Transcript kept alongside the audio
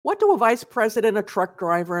What do a vice president, a truck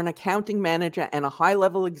driver, an accounting manager, and a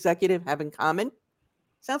high-level executive have in common?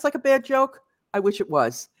 Sounds like a bad joke? I wish it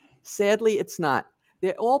was. Sadly, it's not.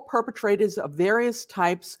 They're all perpetrators of various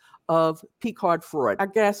types of P-card fraud. Our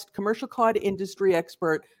guest, commercial card industry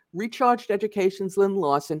expert, Recharged Education's Lynn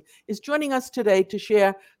Lawson, is joining us today to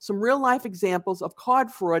share some real-life examples of card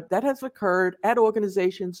fraud that has occurred at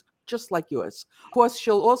organizations just like yours. Of course,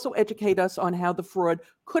 she'll also educate us on how the fraud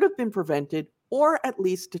could have been prevented or at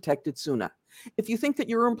least detected sooner. If you think that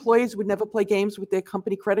your employees would never play games with their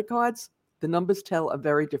company credit cards, the numbers tell a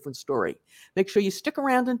very different story. Make sure you stick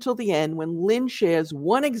around until the end when Lynn shares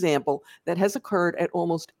one example that has occurred at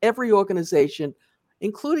almost every organization,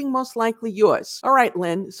 including most likely yours. All right,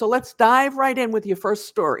 Lynn, so let's dive right in with your first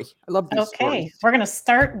story. I love these stories. We're going to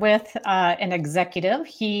start with an executive.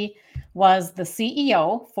 He was the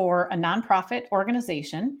CEO for a nonprofit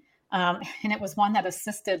organization, and it was one that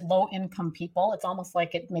assisted low-income people. It's almost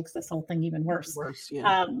like it makes this whole thing even worse.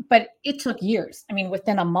 But it took years. I mean,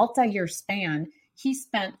 within a multi-year span, he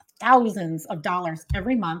spent thousands of dollars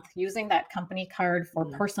every month using that company card for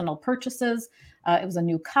personal purchases. It was a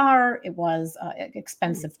new car. It was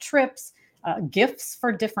expensive trips, gifts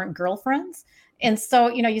for different girlfriends. And so,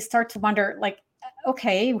 you start to wonder, like,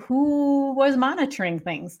 okay, who was monitoring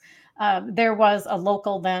things? There was a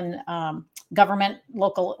local government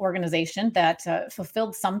local organization that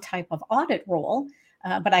fulfilled some type of audit role.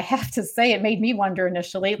 But I have to say, it made me wonder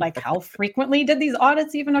initially, like, how frequently did these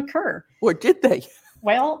audits even occur? Or did they?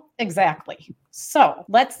 Well, exactly. So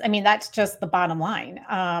that's just the bottom line.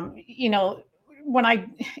 When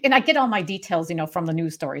I get all my details, from the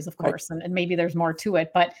news stories, of course, and maybe there's more to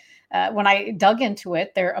it. But when I dug into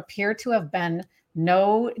it, there appear to have been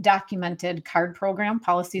no documented card program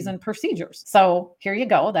policies and procedures. So here you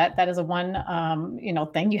go. That is a one,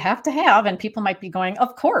 thing you have to have. And people might be going,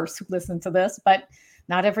 of course, who listen to this, but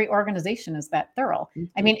not every organization is that thorough.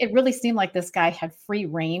 I mean, it really seemed like this guy had free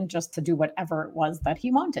reign just to do whatever it was that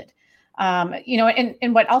he wanted.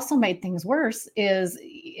 And what also made things worse is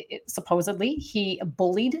supposedly he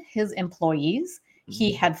bullied his employees.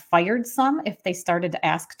 He had fired some if they started to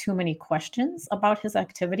ask too many questions about his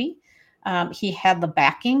activity. He had the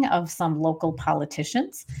backing of some local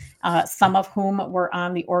politicians, some of whom were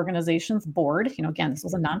on the organization's board. Again, this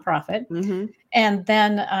was a nonprofit. And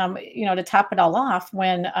then, to top it all off,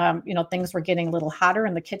 when, things were getting a little hotter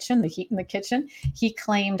in the kitchen, the heat in the kitchen, he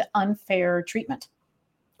claimed unfair treatment.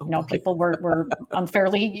 People were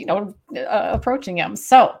unfairly, approaching him.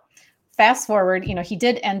 So fast forward, he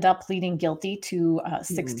did end up pleading guilty to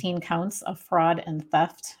 16 counts of fraud and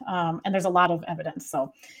theft. And there's a lot of evidence.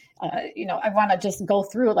 So, I want to just go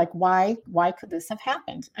through, like, why could this have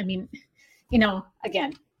happened? I mean,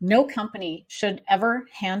 again, no company should ever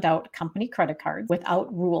hand out company credit cards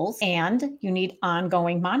without rules, and you need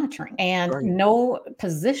ongoing monitoring. And no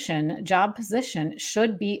job position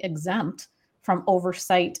should be exempt from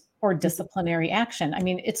oversight or disciplinary action. I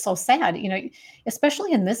mean, it's so sad,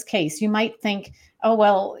 especially in this case. You might think, oh,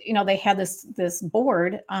 well, they had this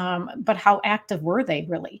board, but how active were they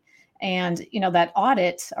really? And, that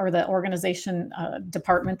audit, or the organization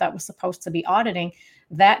department that was supposed to be auditing,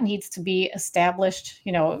 that needs to be established,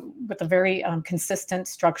 with a very consistent,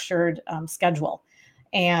 structured schedule.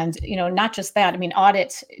 And, not just that. I mean,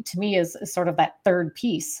 audit to me is sort of that third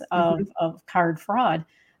piece of card fraud.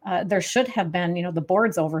 There should have been, the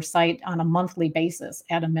board's oversight on a monthly basis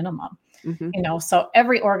at a minimum. So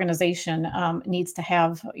every organization needs to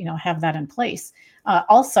have that in place.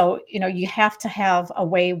 Also, you have to have a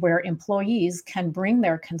way where employees can bring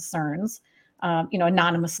their concerns,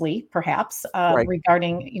 anonymously, perhaps,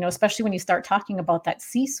 regarding, especially when you start talking about that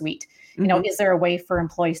C-suite, is there a way for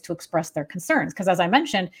employees to express their concerns? Because as I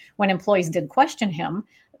mentioned, when employees did question him,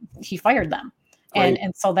 he fired them. And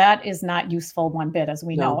so that is not useful one bit, as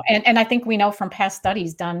we know. And I think we know from past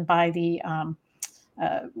studies done by the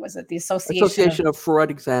was it the Association of Fraud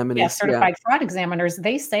Examiners? Yeah, certified fraud examiners.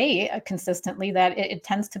 They say consistently that it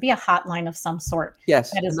tends to be a hotline of some sort. Yes,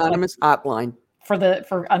 that is anonymous hotline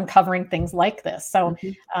for uncovering things like this. So,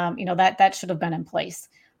 that should have been in place.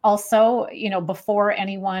 Also, before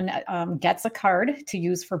anyone gets a card to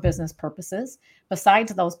use for business purposes,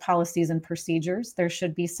 besides those policies and procedures, there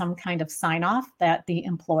should be some kind of sign off that the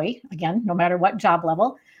employee, again, no matter what job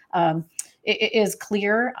level, it is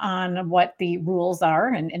clear on what the rules are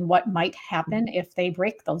and what might happen if they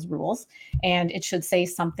break those rules. And it should say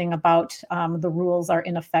something about the rules are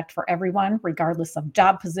in effect for everyone, regardless of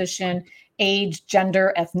job position, age,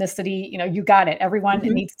 gender, ethnicity. You got it. Everyone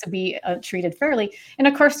needs to be treated fairly. And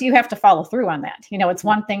of course, you have to follow through on that. It's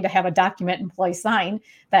one thing to have a document employee sign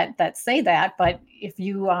that say that, but if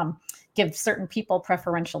you give certain people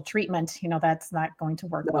preferential treatment, that's not going to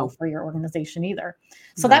work well No. for your organization either.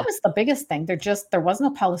 So No. that was the biggest thing. There was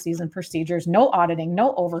no policies and procedures, no auditing,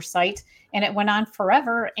 no oversight, and it went on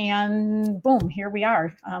forever. And boom, here we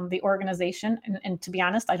are. The organization, and to be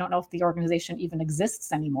honest, I don't know if the organization even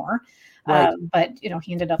exists anymore. Right. But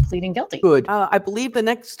he ended up pleading guilty. Good. I believe the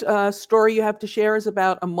next story you have to share is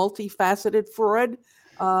about a multifaceted fraud.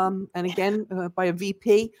 And again, by a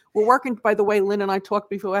VP. We're working, by the way, Lynn and I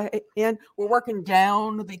talked before, and we're working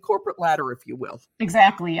down the corporate ladder, if you will.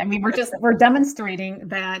 Exactly. I mean, we're demonstrating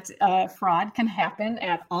that fraud can happen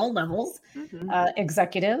at all levels,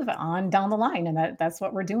 executive on down the line, and that's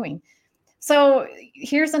what we're doing. So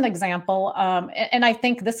here's an example, and I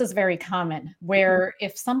think this is very common, where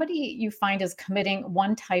if somebody you find is committing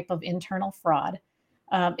one type of internal fraud,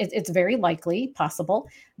 it's very likely possible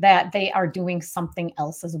that they are doing something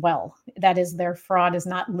else as well. That is, their fraud is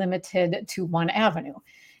not limited to one avenue.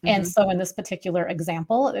 And so in this particular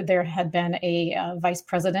example, there had been a vice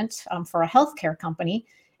president for a healthcare company,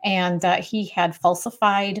 and he had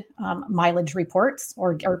falsified mileage reports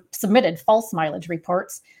or submitted false mileage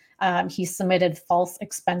reports. He submitted false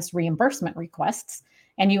expense reimbursement requests.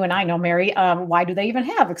 And you and I know, Mary, why do they even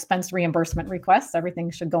have expense reimbursement requests?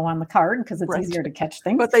 Everything should go on the card because it's easier to catch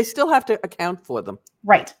things. But they still have to account for them.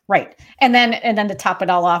 Right. And then to top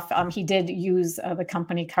it all off, he did use the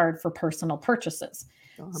company card for personal purchases.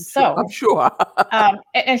 I'm sure.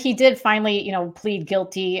 And he did finally, plead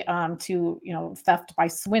guilty to, theft by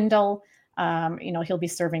swindle. He'll be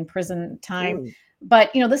serving prison time.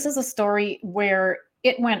 But, this is a story where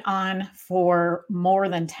it went on for more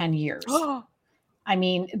than 10 years. I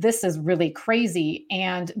mean, this is really crazy.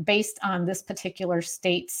 And based on this particular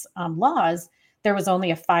state's laws, there was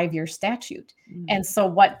only a 5-year statute. And so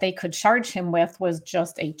what they could charge him with was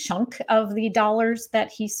just a chunk of the dollars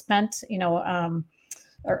that he spent,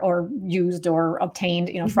 or used or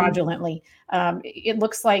obtained, fraudulently. It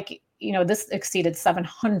looks like, this exceeded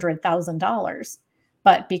 $700,000.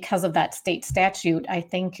 But because of that state statute, I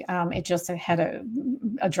think it just had to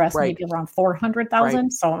address maybe around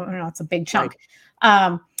 400,000. So it's a big chunk.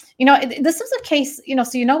 This is a case,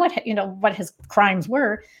 so what his crimes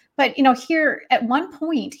were. But here at one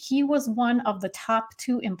point, he was one of the top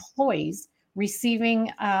 2 employees receiving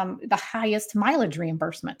the highest mileage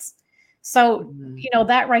reimbursements. So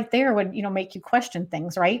that right there would make you question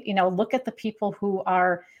things, right? Look at the people who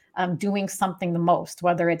are doing something the most,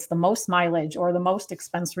 whether it's the most mileage or the most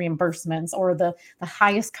expense reimbursements or the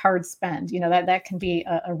highest card spend. That can be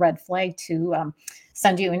a red flag to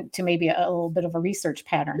send you into maybe a little bit of a research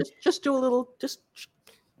pattern. Just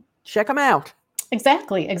check them out.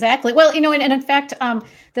 Exactly. Well, and in fact,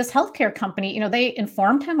 this healthcare company, they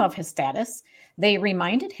informed him of his status. They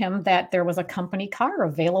reminded him that there was a company car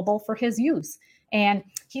available for his use, and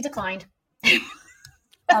he declined.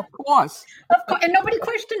 Of course. And nobody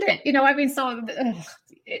questioned it. So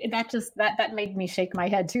that made me shake my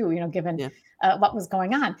head too, given what was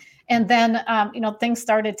going on. And then, things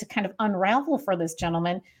started to kind of unravel for this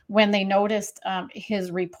gentleman when they noticed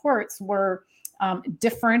his reports were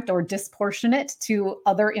different or disproportionate to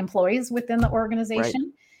other employees within the organization.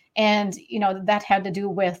 Right. And, that had to do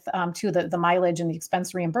with, the mileage and the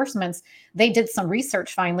expense reimbursements. They did some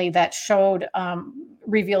research finally that showed,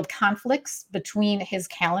 revealed conflicts between his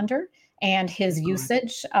calendar and his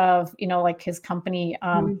usage of, like his company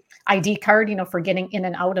ID card, for getting in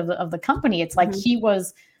and out of the company. It's like he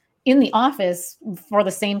was in the office for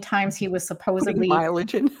the same times he was supposedly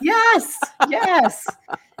mileage in. Yes.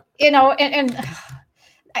 And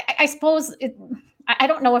I suppose I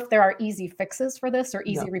don't know if there are easy fixes for this or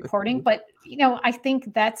easy reporting, but I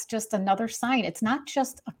think that's just another sign. It's not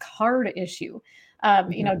just a card issue.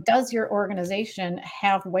 Does your organization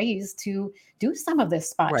have ways to do some of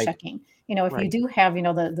this spot checking? If you do have,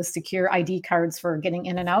 the secure ID cards for getting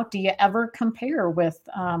in and out, do you ever compare with,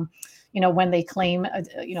 when they claim,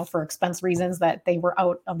 for expense reasons that they were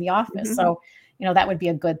out of the office? So, that would be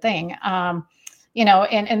a good thing.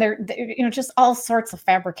 And there, just all sorts of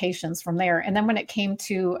fabrications from there. And then when it came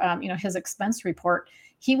to, his expense report,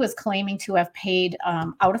 he was claiming to have paid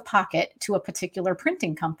out of pocket to a particular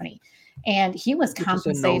printing company. And he was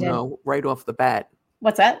compensated. No, right off the bat.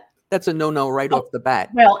 What's that? That's a no right off the bat.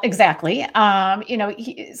 Well, exactly.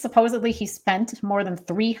 Supposedly he spent more than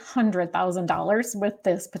 $300,000 with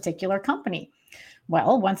this particular company.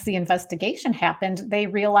 Well, once the investigation happened, they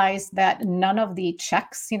realized that none of the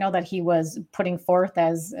checks, that he was putting forth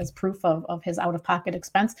as proof of his out-of-pocket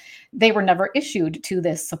expense, they were never issued to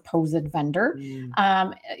this supposed vendor. Mm.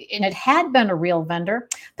 And it had been a real vendor,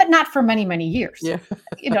 but not for many, many years. Yeah.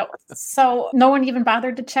 So no one even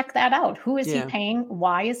bothered to check that out. Who is he Yeah. paying?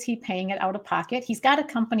 Why is he paying it out of pocket? He's got a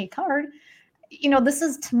company card. This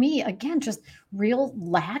is, to me, again, just real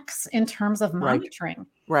lax in terms of Right. monitoring.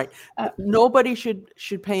 Right. Nobody should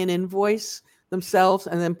pay an invoice themselves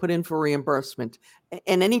and then put in for reimbursement.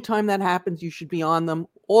 And anytime that happens, you should be on them,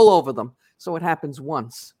 all over them. So it happens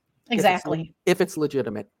once. Exactly. If it's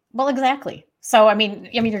legitimate. Well, exactly. So, I mean,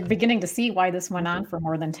 you're beginning to see why this went on for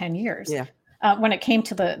more than 10 years. Yeah. When it came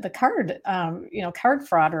to the card, card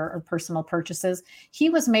fraud or personal purchases, he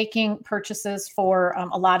was making purchases for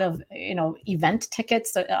a lot of, event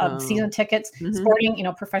tickets, season tickets, sporting,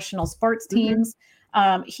 professional sports teams.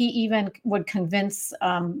 He even would convince,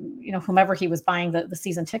 whomever he was buying the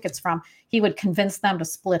season tickets from, he would convince them to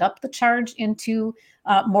split up the charge into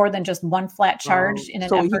more than just one flat charge.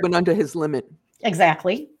 So he went under his limit.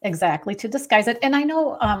 Exactly, to disguise it. And I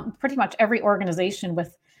know pretty much every organization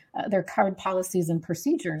with their card policies and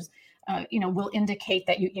procedures, will indicate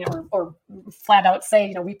that or flat out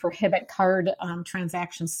say, we prohibit card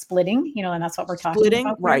transaction splitting, and that's what we're talking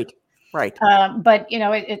about. Right. But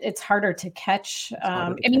it's harder to catch.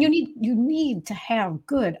 You need to have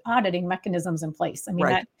good auditing mechanisms in place. I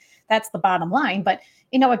mean, that's the bottom line. But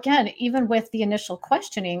again, even with the initial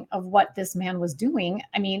questioning of what this man was doing,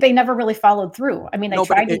 I mean, they never really followed through. I mean, they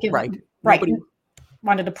tried to give Nobody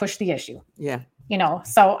wanted to push the issue. Yeah.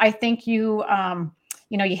 So I think you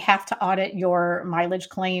have to audit your mileage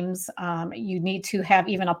claims. You need to have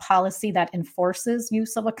even a policy that enforces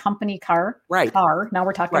use of a company car. Right. Car. Now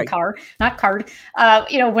we're talking car, not card.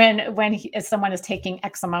 When someone is taking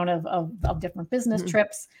X amount of different business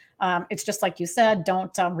trips, it's just like you said.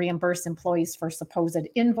 Don't reimburse employees for supposed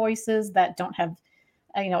invoices that don't have,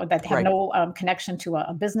 that have no connection to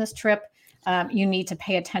a business trip. You need to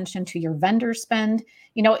pay attention to your vendor spend.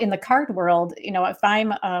 In the card world, if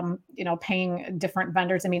I'm, paying different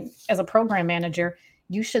vendors, I mean, as a program manager,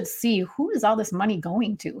 you should see who is all this money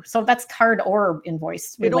going to. So that's card or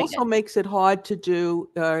invoice related. It also makes it hard to do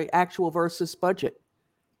actual versus budget.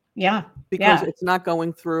 Yeah. Because it's not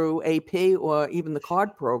going through AP or even the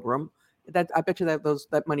card program. I bet you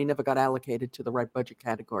that money never got allocated to the right budget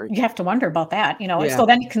category. You have to wonder about that, So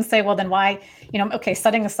then you can say, well, then why,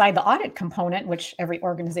 setting aside the audit component, which every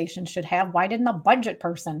organization should have, why didn't a budget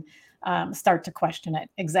person start to question it?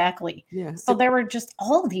 Exactly. Yeah. So there were just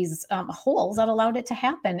all these holes that allowed it to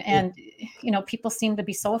happen. And, people seem to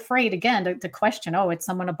be so afraid, again, to question, it's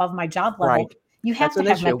someone above my job level. Right. You have to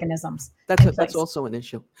have mechanisms. That's also an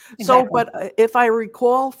issue. Exactly. So, but if I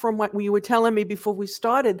recall from what you were telling me before we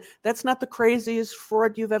started, that's not the craziest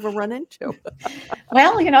fraud you've ever run into.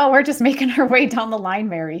 Well, we're just making our way down the line,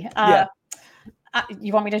 Mary.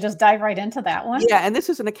 You want me to just dive right into that one? Yeah, and this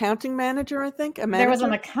is an accounting manager, I think. There was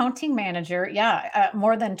an accounting manager,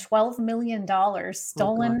 more than $12 million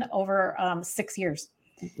stolen over 6 years.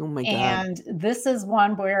 Oh my God. And this is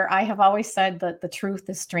one where I have always said that the truth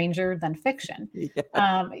is stranger than fiction.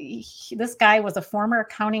 Yeah. This guy was a former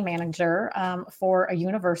accounting manager for a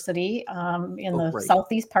university in the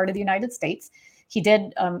southeast part of the United States. He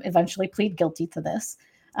did eventually plead guilty to this.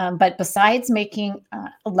 But besides making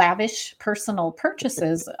lavish personal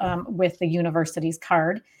purchases with the university's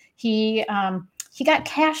card, he got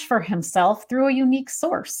cash for himself through a unique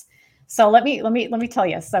source. So let me tell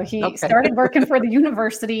you. So he started working for the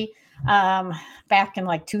university back in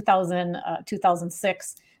like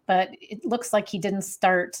 2006, but it looks like he didn't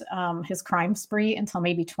start his crime spree until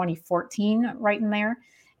maybe 2014, right in there.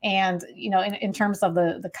 And in terms of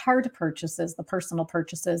the card purchases, the personal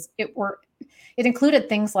purchases, it included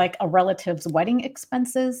things like a relative's wedding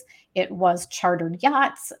expenses. It was chartered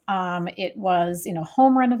yachts. It was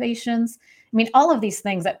home renovations. I mean, all of these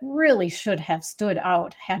things that really should have stood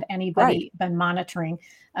out had anybody been monitoring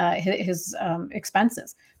his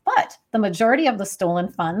expenses. But the majority of the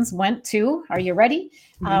stolen funds went to, are you ready?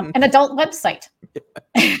 An adult website.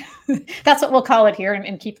 That's what we'll call it here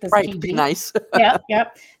and keep this PG. Be nice.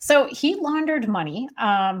 Yep. So he laundered money.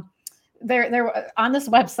 There on this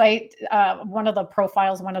website, one of the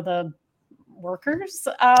profiles, one of the workers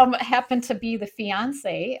happened to be the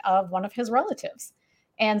fiance of one of his relatives.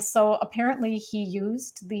 And so apparently he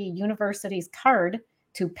used the university's card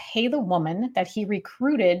to pay the woman that he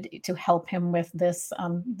recruited to help him with this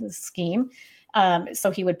scheme.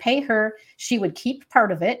 So he would pay her, she would keep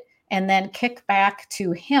part of it, and then kick back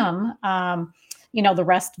to him, the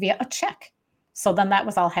rest via a check. So then that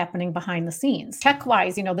was all happening behind the scenes. Check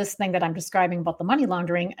wise, this thing that I'm describing about the money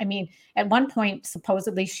laundering. I mean, at one point,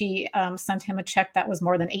 supposedly she sent him a check that was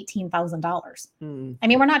more than $18,000. I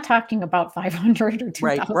mean, we're not talking about 500 or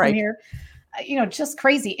 2,000 right. here, just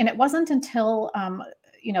crazy. And it wasn't until,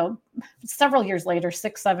 several years later,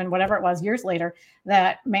 6, 7, whatever it was, years later,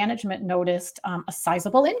 that management noticed a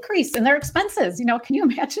sizable increase in their expenses. Can you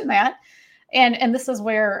imagine that? And this is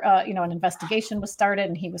where, an investigation was started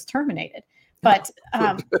and he was terminated. But,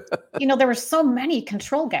 there were so many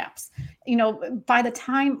control gaps. By the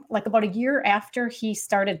time, like about a year after he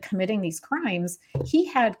started committing these crimes, he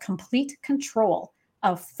had complete control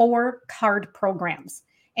of 4 card programs.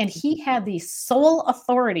 And he had the sole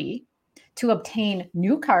authority to obtain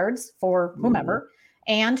new cards for whomever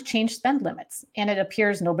and change spend limits. And it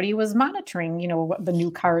appears nobody was monitoring, the new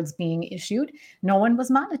cards being issued. No one was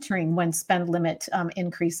monitoring when spend limit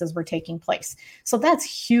increases were taking place. So that's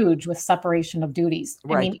huge with separation of duties.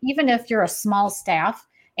 Right. I mean, even if you're a small staff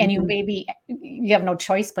and you have no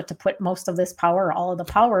choice but to put most of this power, or all of the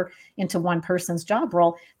power, into one person's job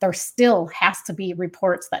role, there still has to be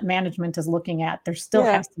reports that management is looking at. There still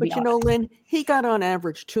has to be. But Lynn, he got on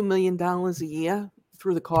average $2 million a year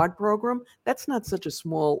through the card program. That's not such a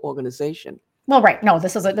small organization. Well, right. No,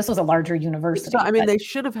 this was a larger university. So, I mean, they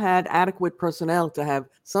should have had adequate personnel to have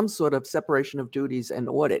some sort of separation of duties and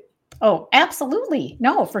audit. Oh, absolutely.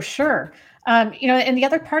 No, for sure. And the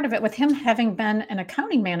other part of it, with him having been an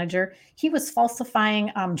accounting manager, he was falsifying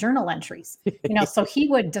journal entries. So he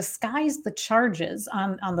would disguise the charges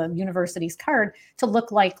on the university's card to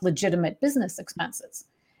look like legitimate business expenses.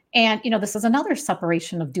 And, this is another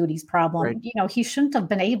separation of duties problem. Right. He shouldn't have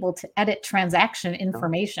been able to edit transaction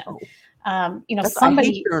information. No. Somebody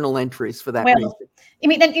I hate journal entries for that reason. I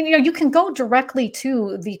mean, and you can go directly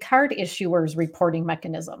to the card issuers' reporting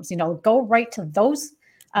mechanisms. Go right to those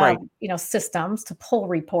systems to pull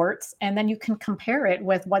reports, and then you can compare it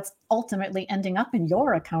with what's ultimately ending up in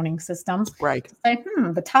your accounting systems. Right. Say,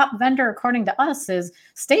 the top vendor according to us is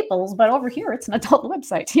Staples, but over here it's an adult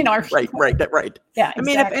website. Right. Yeah. Exactly. I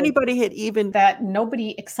mean, if anybody had even that,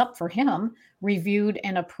 nobody except for him reviewed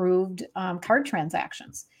and approved card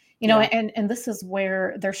transactions. And this is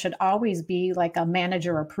where there should always be like a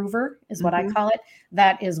manager approver, is what I call it.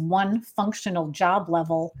 That is one functional job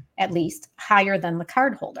level, at least, higher than the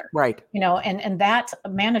card holder. Right. And that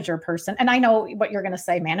manager person, and I know what you're going to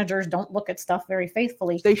say, managers don't look at stuff very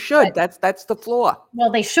faithfully. They should. That's the flaw.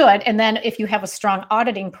 Well, they should. And then if you have a strong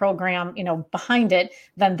auditing program, behind it,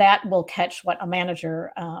 then that will catch what a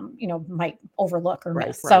manager, might overlook or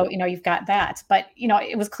miss. So, you've got that. But,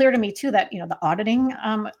 it was clear to me too that, the auditing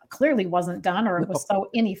clearly wasn't done, or it was so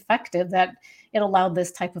ineffective that it allowed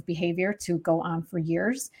this type of behavior to go on for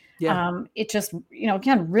years. Yeah. It just,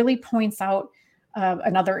 again, really points out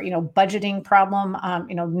another, budgeting problem.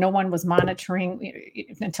 No one was monitoring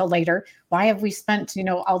until later. Why have we spent,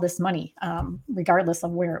 all this money, regardless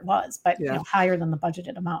of where it was, but higher than the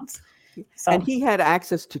budgeted amounts? So, and he had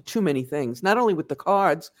access to too many things, not only with the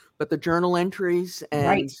cards, but the journal entries.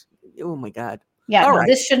 And oh my God. Yeah,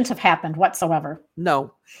 this shouldn't have happened whatsoever.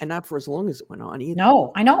 No, and not for as long as it went on either.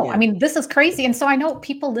 No, I know. Yeah. I mean, this is crazy. And so I know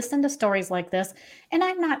people listen to stories like this, and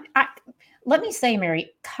let me say,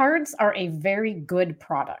 Mary, cards are a very good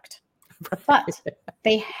product, but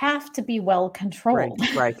they have to be well controlled.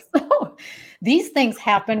 Right. So these things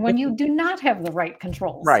happen when you do not have the right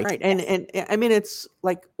controls. Right. And I mean, it's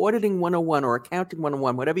like auditing 101 or accounting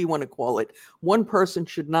 101, whatever you want to call it. One person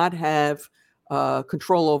should not have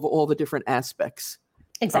control over all the different aspects.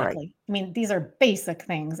 Exactly. Right. I mean, these are basic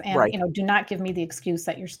things, and do not give me the excuse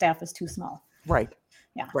that your staff is too small. Right.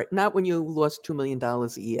 Yeah. Right. Not when you lost $2 million a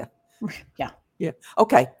year. Yeah. Yeah.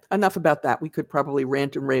 Okay. Enough about that. We could probably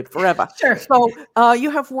rant and rave forever. Sure. So you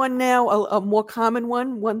have one now, a more common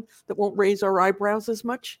one that won't raise our eyebrows as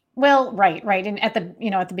much. Well, right. And at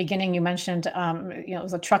the beginning, you mentioned, it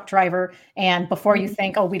was a truck driver, and before you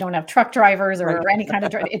think, we don't have truck drivers or any kind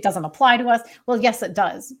of, it doesn't apply to us. Well, yes, it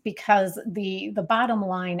does, because the bottom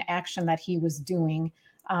line action that he was doing,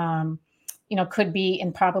 could be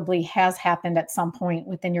and probably has happened at some point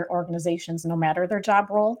within your organizations, no matter their job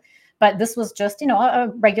role. But this was just,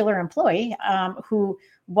 a regular employee who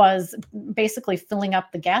was basically filling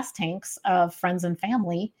up the gas tanks of friends and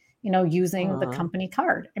family, using the company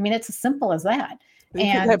card. I mean, it's as simple as that.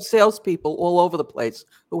 You could have salespeople all over the place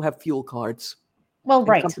who have fuel cards. Well,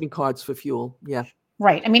 right. Company cards for fuel. Yeah.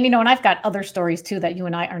 Right. I mean, and I've got other stories too that you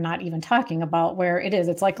and I are not even talking about, where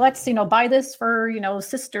it's like, let's, buy this for,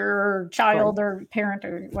 sister or child or parent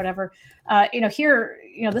or whatever. Here,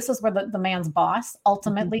 this is where the man's boss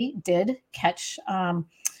ultimately did catch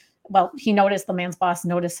well, he noticed, the man's boss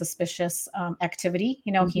noticed suspicious activity.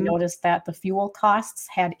 He Mhm. noticed that the fuel costs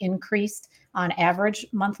had increased on average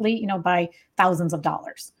monthly, by thousands of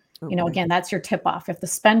dollars. Okay. Again, that's your tip off. If the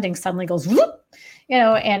spending suddenly goes whoop,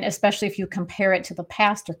 and especially if you compare it to the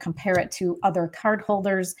past or compare it to other card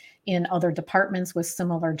holders in other departments with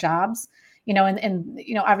similar jobs, and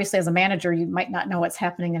obviously as a manager, you might not know what's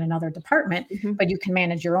happening in another department, Mhm. but you can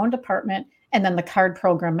manage your own department, and then the card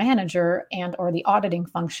program manager and or the auditing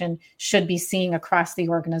function should be seeing across the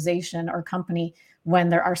organization or company when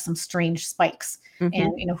there are some strange spikes, and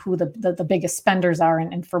Mhm. who the biggest spenders are,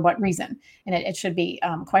 and for what reason, and it should be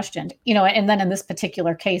questioned, and then in this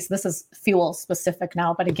particular case, this is fuel specific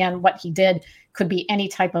now, but again, what he did could be any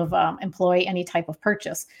type of employee, any type of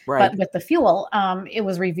purchase. Right. But with the fuel, it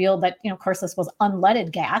was revealed that, of course, this was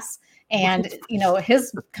unleaded gas, and Right.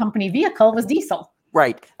 his company vehicle was diesel.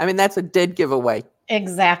 Right. I mean, that's a dead giveaway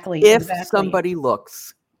Exactly, if exactly. somebody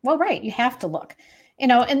looks. Well, right, you have to look.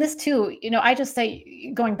 And this too, I just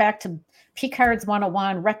say, going back to P Cards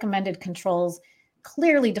 101, recommended controls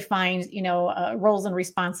clearly defined, roles and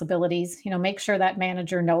responsibilities. Make sure that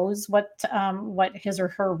manager knows what his or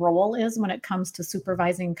her role is when it comes to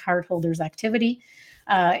supervising cardholders' activity.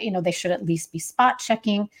 They should at least be spot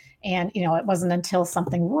checking. And, it wasn't until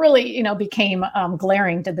something really, became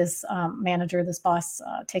glaring to this manager, this boss,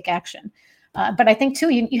 take action. But I think too,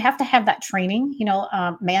 you have to have that training,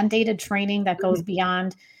 mandated training that goes Mhm.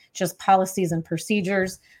 beyond just policies and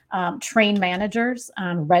procedures. Train managers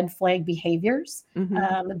on red flag behaviors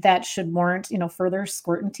Mhm. that should warrant, further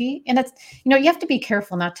scrutiny. And it's, you have to be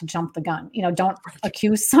careful not to jump the gun. Don't Right.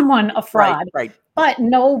 accuse someone of Right. fraud, Right. but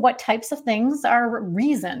know what types of things are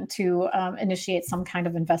reason to initiate some kind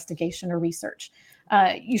of investigation or research.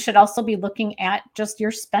 You should also be looking at just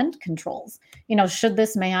your spend controls.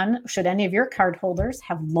 Should any of your card holders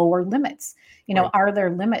have lower limits? Right. Are their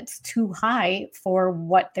limits too high for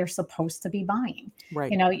what they're supposed to be buying?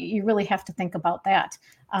 Right. You really have to think about that.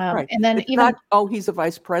 Right. And then It's even not, oh, he's a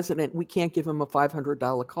vice president, we can't give him a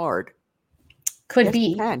 $500 card. could Yes, you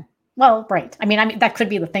be, can. well, right. I mean, that could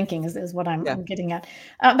be the thinking is what Yeah. I'm getting at.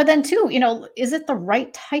 But then too, is it the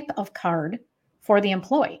right type of card for the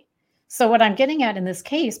employee? So what I'm getting at in this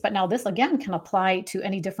case, but now this again can apply to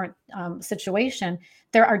any different situation.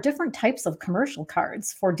 There are different types of commercial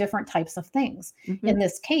cards for different types of things. Mhm. In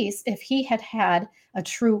this case, if he had had a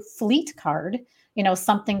true fleet card,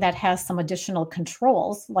 something that has some additional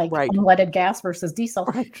controls like Right. unleaded gas versus diesel,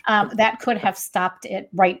 Right. that could have stopped it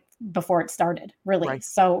right before it started, really. Right.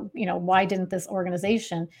 So, why didn't this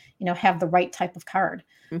organization, have the right type of card?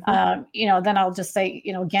 Mhm. Then I'll just say,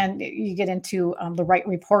 again, you get into the right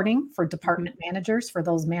reporting for Mhm. department managers, for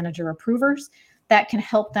those manager approvers that can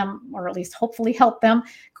help them, or at least hopefully help them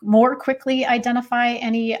more quickly identify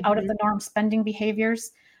any out of Mhm. the norm spending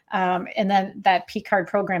behaviors. And then that P card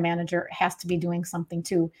program manager has to be doing something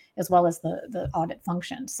too, as well as the audit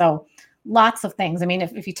function. So lots of things. I mean,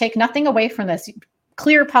 if you take nothing away from this,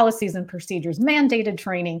 clear policies and procedures, mandated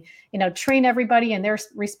training, train everybody in their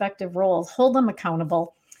respective roles, hold them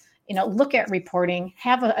accountable, look at reporting,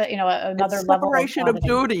 have And another level of separation of auditing.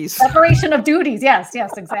 duties. Separation of duties. Yes,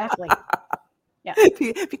 yes, exactly. Yeah. If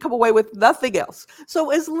you come away with nothing else. So,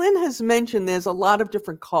 as Lynn has mentioned, there's a lot of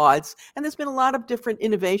different cards, and there's been a lot of different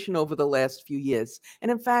innovation over the last few years. And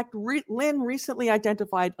in fact, Lynn recently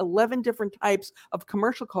identified 11 different types of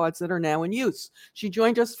commercial cards that are now in use. She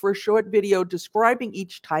joined us for a short video describing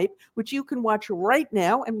each type, which you can watch right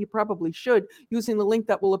now, and you probably should, using the link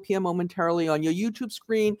that will appear momentarily on your YouTube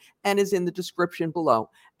screen and is in the description below.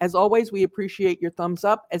 As always, we appreciate your thumbs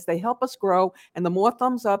up as they help us grow, and the more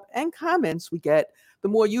thumbs up and comments we get, the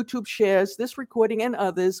more YouTube shares this recording and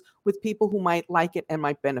others with people who might like it and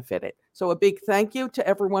might benefit it. So a big thank you to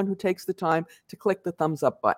everyone who takes the time to click the thumbs up button.